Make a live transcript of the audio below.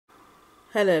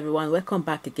Hello everyone, welcome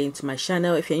back again to my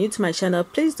channel. If you're new to my channel,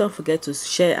 please don't forget to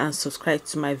share and subscribe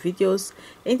to my videos.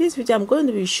 In this video I'm going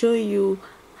to be showing you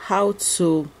how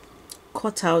to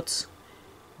cut out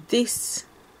this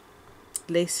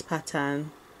lace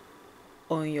pattern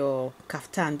on your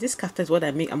kaftan. This kaftan is what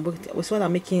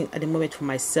I'm making at the moment for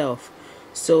myself.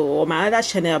 So on my other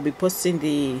channel I'll be posting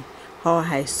the how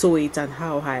I sew it and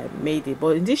how I made it,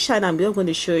 but in this channel I'm just going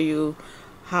to show you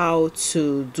how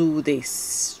to do this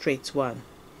straight one,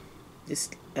 this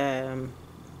ankara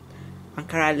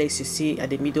lace you see at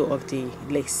the middle of the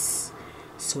lace.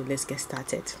 So let's get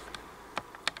started.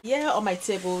 Here on my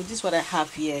table, this is what I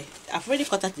have here. I've already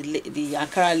cut out the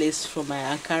ankara lace from my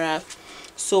ankara.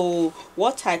 So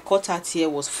what I cut out here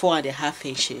was 4.5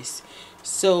 inches.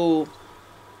 So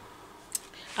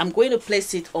I'm going to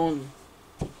place it on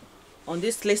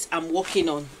this lace I'm working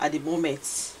on at the moment.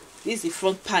 This is the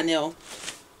front panel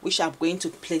which I'm going to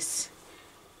place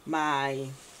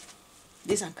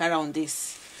this ankara on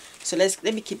this. So let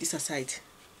me keep this aside.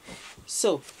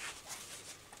 So,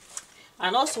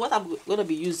 and also what I'm going to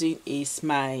be using is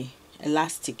my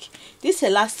elastic. This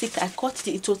elastic I cut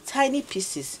it into tiny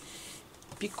pieces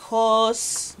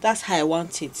because that's how I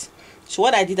want it. So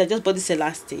what I did, I just bought this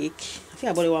elastic. I think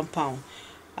I bought it £1,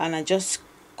 and I just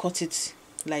cut it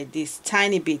like this,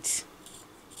 tiny bit.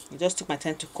 I just took my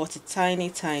time to cut it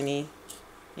tiny,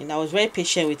 and I was very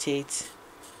patient with it.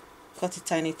 Cut it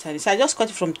tiny. So I just cut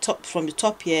it from the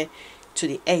top here to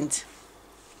the end.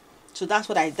 So that's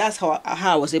how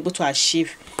I was able to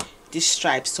achieve these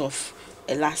stripes of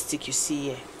elastic you see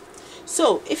here.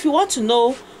 So if you want to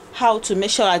know how to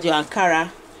measure out your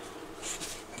ankara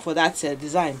for that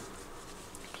design,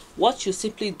 what you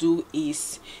simply do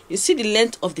is, you see the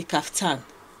length of the kaftan.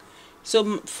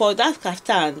 So for that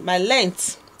kaftan, my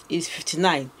length is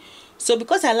 59. So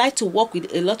because I like to work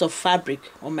with a lot of fabric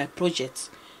on my project,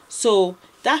 so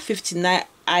that 59,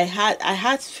 I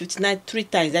had 59 3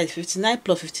 times. That is 59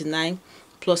 plus 59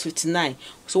 plus 59.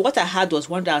 So what I had was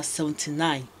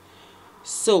 179.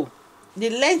 So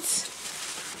the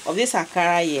length of this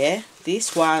ankara here,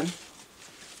 this one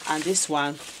and this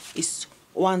one, is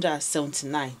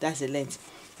 179. That's the length.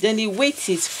 Then the weight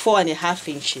is 4.5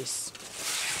 inches.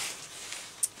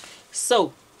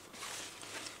 So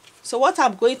what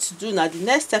I'm going to do now, the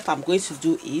next step I'm going to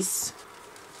do is,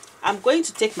 I'm going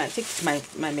to take it to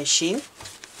my machine.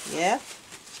 Yeah,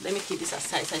 let me keep this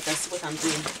aside so I can see what I'm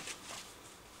doing.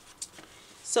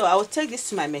 So I will take this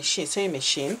to my machine, sewing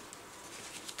machine.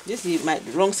 This is my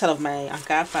wrong side of my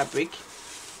ankara fabric.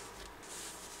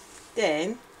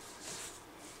 Then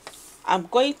I'm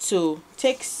going to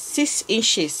take 6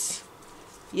 inches.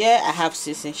 Yeah, I have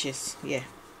 6 inches. Yeah,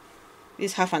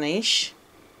 this is half an inch.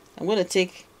 I'm going to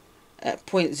take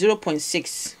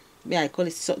 0.6. Yeah, I call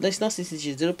it, so there's not 6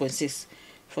 inches, 0.6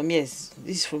 from here. This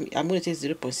is from, I'm going to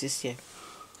take 0.6 here.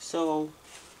 So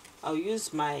I'll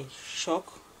use my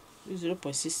chalk, use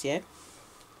 0.6 here.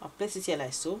 I'll place it here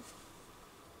like so.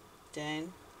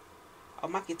 Then I'll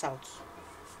mark it out.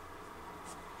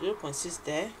 0.6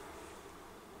 there.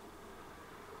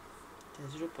 Then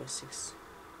 0.6.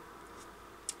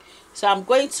 So I'm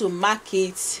going to mark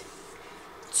it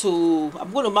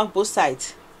I'm going to mark both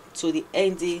sides to the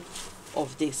ending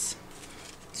of this.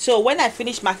 So when I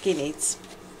finish marking it,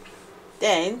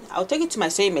 then I'll take it to my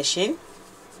sewing machine,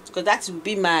 because that will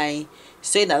be my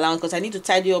sewing allowance, because I need to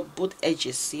tidy up both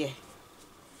edges here.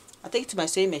 I'll take it to my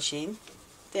sewing machine.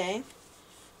 Then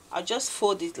I'll just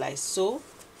fold it like so,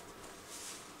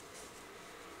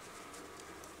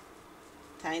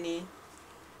 tiny,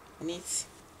 neat,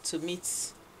 to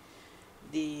meet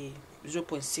the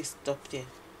 0.6 top there,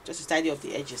 just to tidy up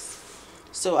the edges.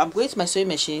 So I'm going to my sewing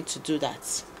machine to do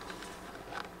that.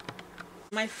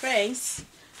 My friends,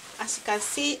 as you can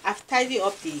see, I've tidied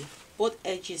up the both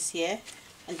edges here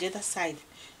and the other side.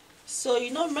 So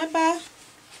remember,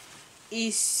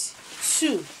 is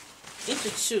 2 into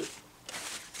 2.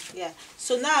 Yeah,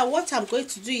 so now what I'm going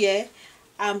to do here,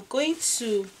 I'm going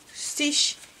to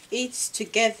stitch it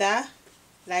together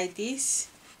like this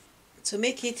to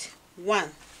make it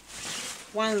one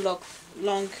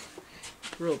long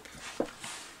rope.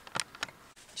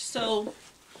 So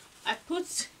I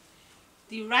put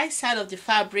the right side of the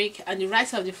fabric and the right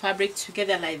side of the fabric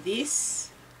together like this,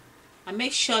 and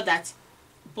make sure that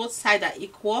both sides are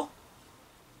equal.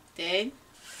 Then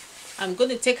I'm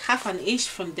going to take half an inch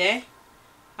from there,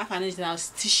 half an inch, and I'll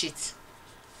stitch it,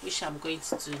 which I'm going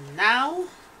to do now.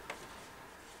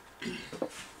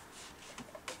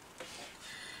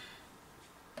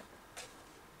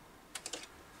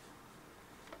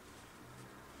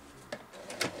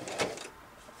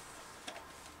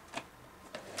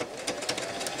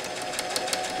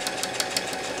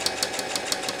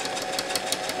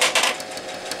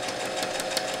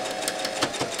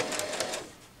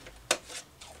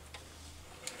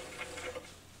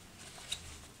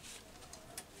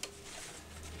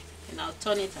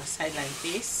 turn it aside like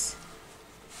this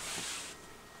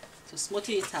to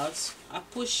smoothen it out. I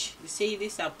push, you see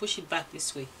this, I'll push it back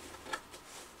this way.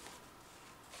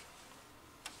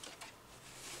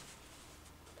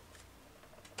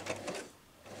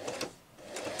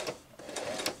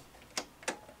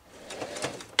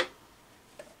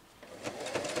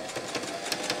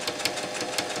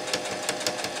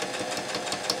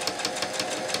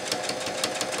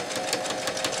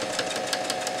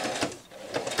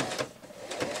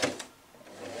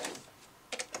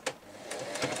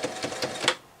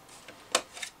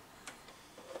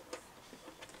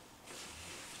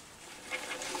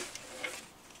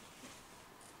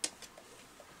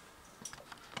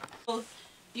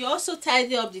 You also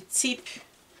tidy up the tip.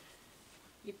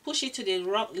 You push it to the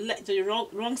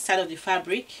wrong side of the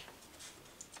fabric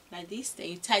like this, then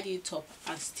you tidy it up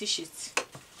and stitch it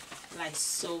like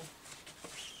so.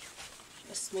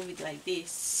 Just move it like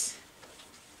this.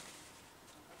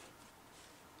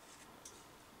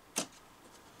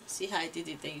 See how I did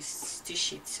it? Then you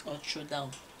stitch it or throw down.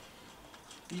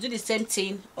 You do the same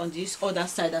thing on this other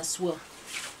side as well,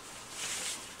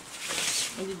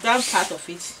 on the down part of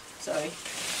it. Sorry,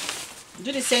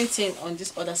 do the same thing on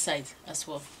this other side as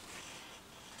well.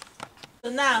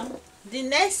 So now the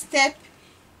next step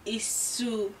is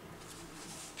to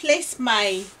place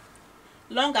my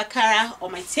long ankara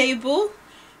on my table.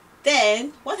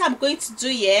 Then what I'm going to do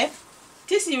here,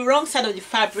 this is the wrong side of the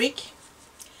fabric.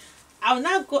 I'll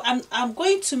now go, I'm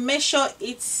going to measure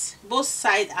it both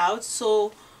sides out.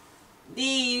 So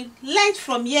the length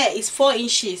from here is 4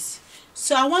 inches.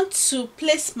 So I want to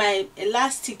place my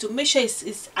elastic to make sure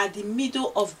it's at the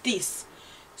middle of this.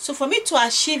 So for me to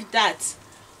achieve that,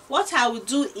 what I will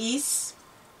do is,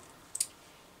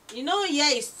 you know,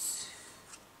 here is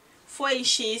 4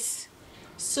 inches.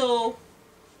 So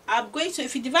I'm going to,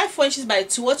 if you divide 4 inches by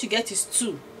 2, what you get is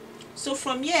 2. So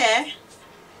from here,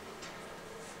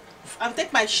 I'll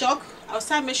take my chalk. I'll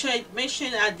start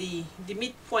measuring at the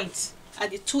midpoint, at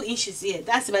the 2 inches here.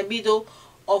 That's my middle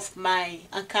of my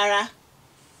ankara.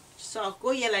 So I'll go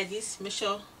here like this,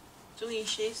 measure 2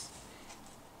 inches.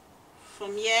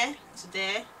 From here to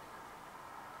there,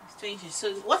 it's 2 inches.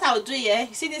 So what I'll do here,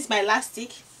 you see this is my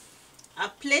elastic. I'll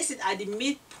place it at the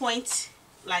midpoint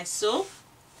like so.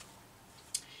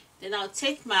 Then I'll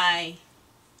take my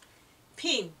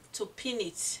pin to pin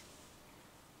it.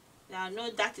 Now I know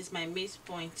that is my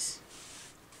midpoint.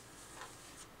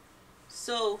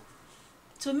 So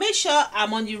to make sure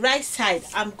I'm on the right side,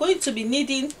 I'm going to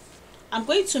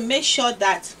make sure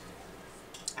that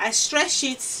I stretch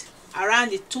it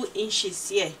around the 2 inches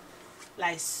here,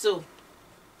 like so.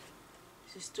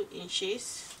 This is 2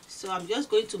 inches. So I'm just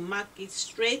going to mark it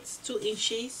straight 2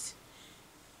 inches,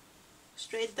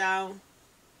 straight down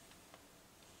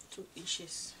 2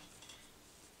 inches.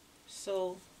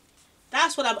 So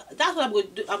that's what I'm going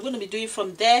to do. I'm going to be doing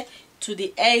from there to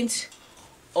the end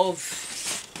of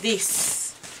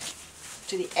this,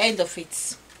 to the end of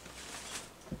it.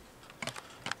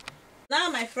 Now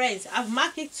my friends, I've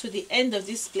marked it to the end of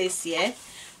this place here.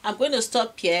 I'm going to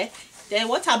stop here. Then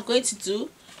what I'm going to do,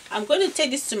 I'm going to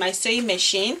take this to my sewing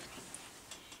machine.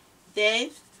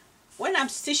 Then when I'm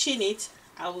stitching it,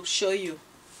 I will show you.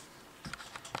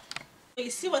 So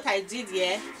you see what I did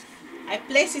here? I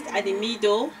placed it at the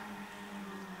middle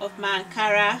of my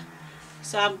ankara.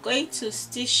 So I'm going to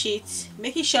stitch it,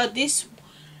 making sure this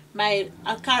my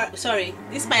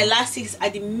elastic is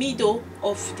at the middle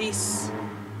of this.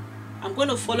 I'm going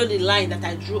to follow the line that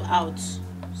I drew out.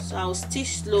 So I'll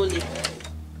stitch slowly,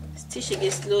 stitch again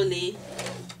slowly,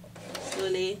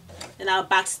 then I'll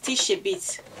back stitch a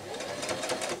bit.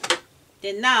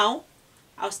 Then now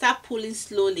I'll start pulling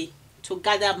slowly to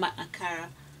gather my ankara.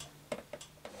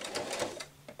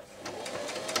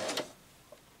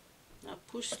 Now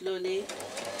push slowly,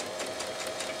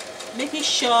 making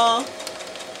sure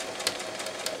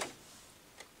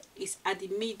it's at the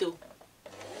middle.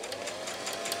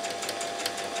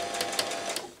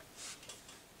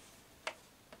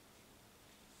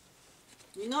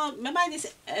 You know, remember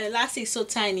this elastic is so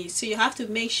tiny, so you have to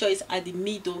make sure it's at the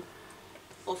middle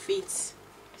of it.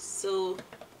 So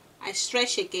I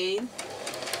stretch again.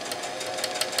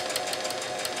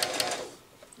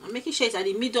 I'm making sure it's at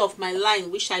the middle of my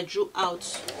line which I drew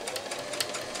out.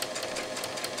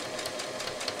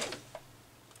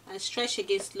 I stretch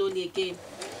again slowly again.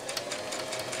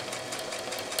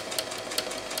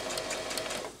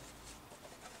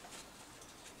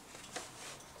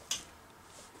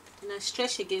 And I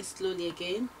stretch again slowly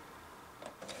again.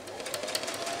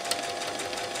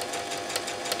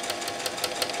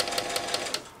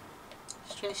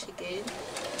 Stretch again.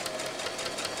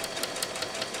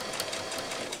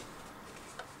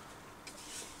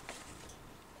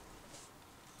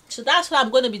 So that's what I'm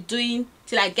going to be doing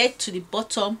till I get to the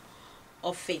bottom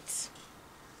of it.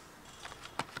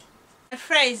 My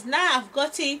friends, now I've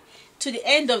gotten to the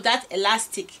end of that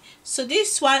elastic. So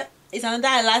this one is another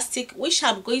elastic which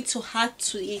I'm going to add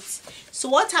to it. So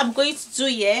what I'm going to do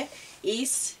here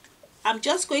is I'm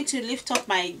just going to lift up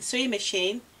my sewing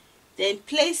machine, then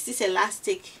place this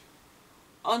elastic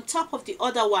on top of the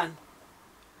other one,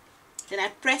 then I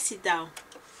press it down,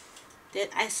 then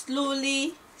I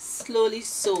slowly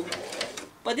sew,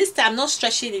 but this time I'm not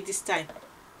stretching it this time.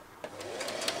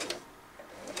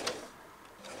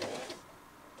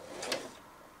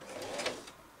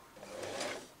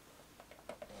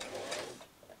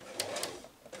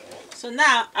 So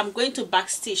now I'm going to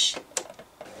backstitch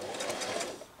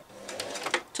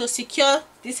to secure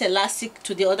this elastic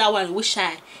to the other one, which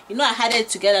I had it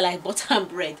together like butter and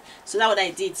bread. So that's what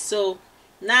I did. So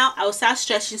now I'll start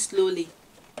stretching slowly.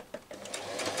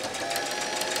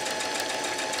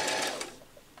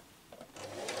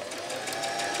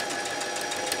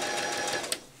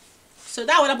 So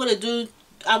that's what I'm going to do.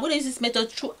 I'm going to use this method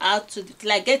throughout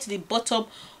till I get to the bottom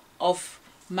of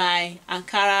my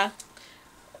ankara.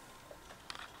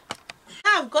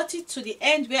 Now I've got it to the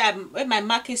end where my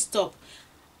marking stop.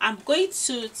 I'm going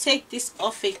to take this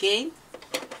off again.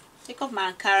 Take off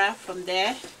my ankara from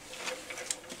there.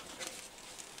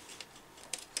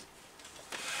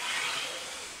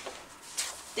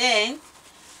 Then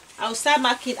I'll start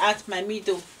marking out my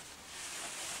middle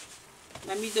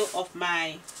of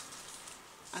my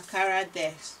ankara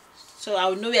there, so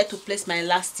I'll know where to place my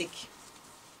elastic.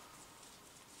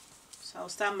 So I'll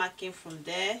start marking from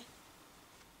there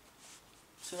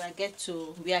so I get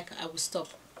to where I will stop.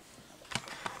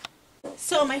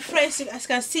 So my friends, as you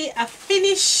can see, I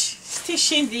finished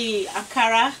stitching the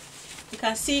ankara. You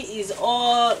can see it's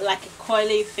all like a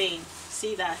coily thing.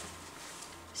 See that?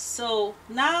 So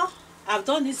now I've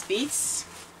done these bits.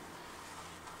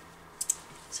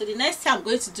 So the next thing I'm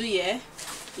going to do here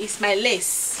is my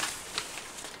lace.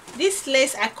 This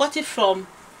lace I cut it from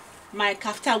my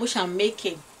kaftan which I'm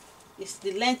making. It's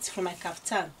the length from my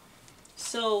kaftan.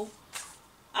 So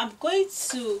I'm going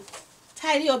to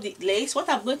tidy up the lace. What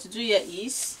I'm going to do here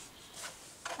is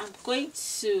I'm going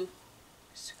to,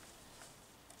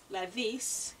 like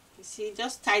this, you see,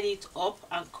 just tidy it up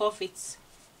and cuff it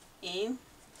in.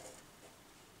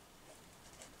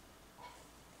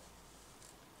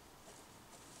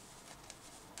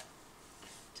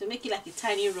 To make it like a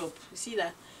tiny rope, you see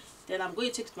that? Then I'm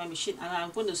going to take it to my machine and I'm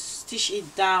going to stitch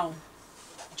it down.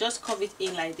 Just curve it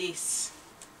in like this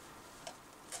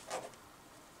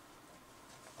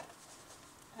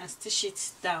and stitch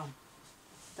it down.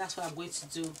 That's what I'm going to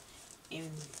do in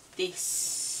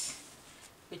this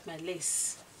with my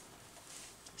lace.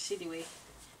 See the way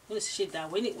I'm going to stitch it down.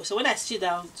 When I stitch it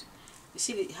down, you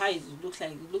see how it looks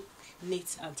like. It look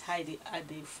neat and tidy at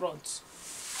the front.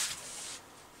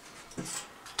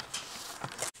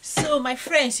 So my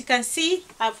friends, you can see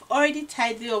I've already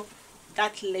tidied up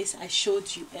that lace I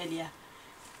showed you earlier.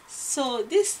 So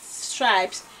these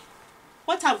stripes,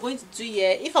 what I'm going to do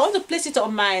here, if I want to place it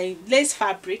on my lace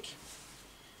fabric,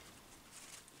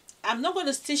 I'm not going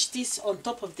to stitch this on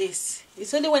top of this.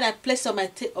 It's only when I place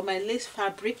it on my lace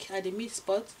fabric at the mid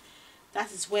spot,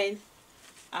 that is when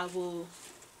I will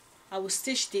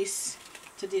stitch this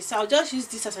to this. So I'll just use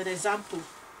this as an example.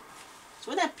 So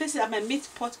when I place it at my mid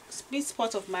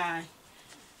spot of my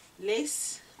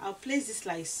lace, I'll place this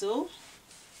like so.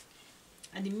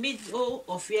 And the middle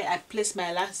of where I place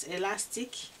my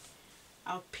elastic,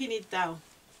 I'll pin it down.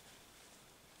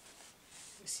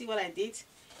 You see what I did?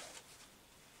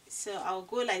 So I'll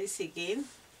go like this again.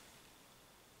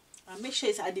 I'll make sure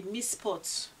it's at the mid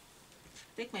spot.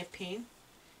 Take my pin,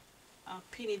 I'll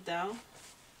pin it down.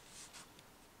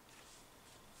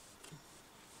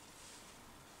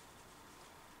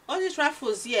 All these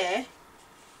ruffles here,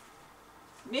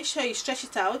 make sure you stretch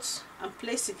it out and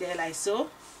place it there like so. You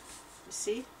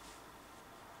see?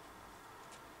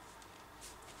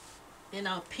 Then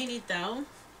I'll pin it down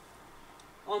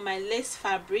on my lace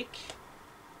fabric.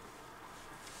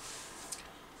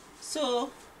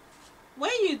 So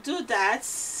when you do that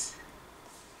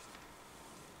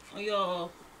on your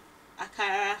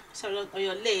ankara, sorry, on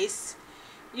your lace,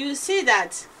 you see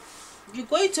that you're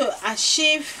going to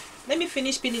achieve. Let me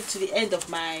finish pinning to the end of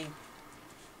my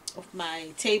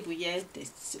table here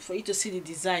for you to see the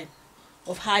design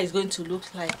of how it's going to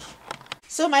look like.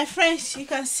 So my friends, you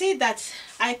can see that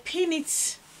I pin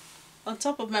it on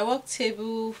top of my work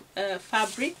table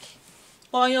fabric.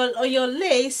 On your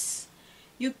lace,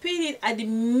 you pin it at the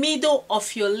middle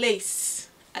of your lace,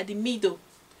 at the middle.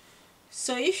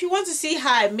 So if you want to see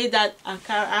how I made that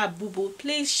ankara bubu,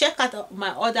 please check out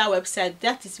my other website.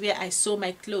 That is where I sew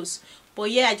my clothes.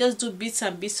 But yeah, I just do bits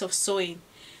and bits of sewing.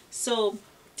 So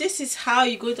this is how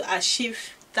you're going to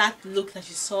achieve that look that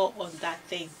you saw on that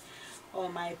thing,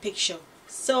 on my picture.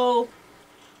 So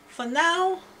for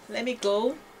now, let me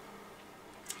go.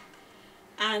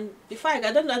 And before I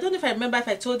don't know if I remember if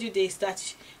I told you this,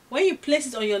 that when you place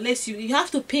it on your lace, you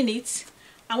have to pin it.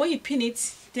 And when you pin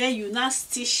it, then you now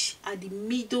stitch at the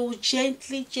middle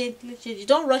gently, gently, gently. You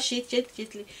don't rush it, gently,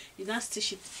 gently. You now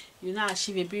stitch it. You now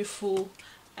achieve a beautiful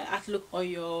outlook on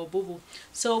your bubu.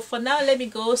 So for now, let me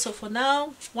go. So for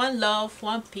now, one love,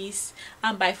 one peace,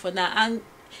 and bye for now. And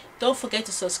don't forget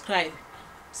to subscribe.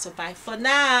 So bye for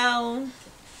now.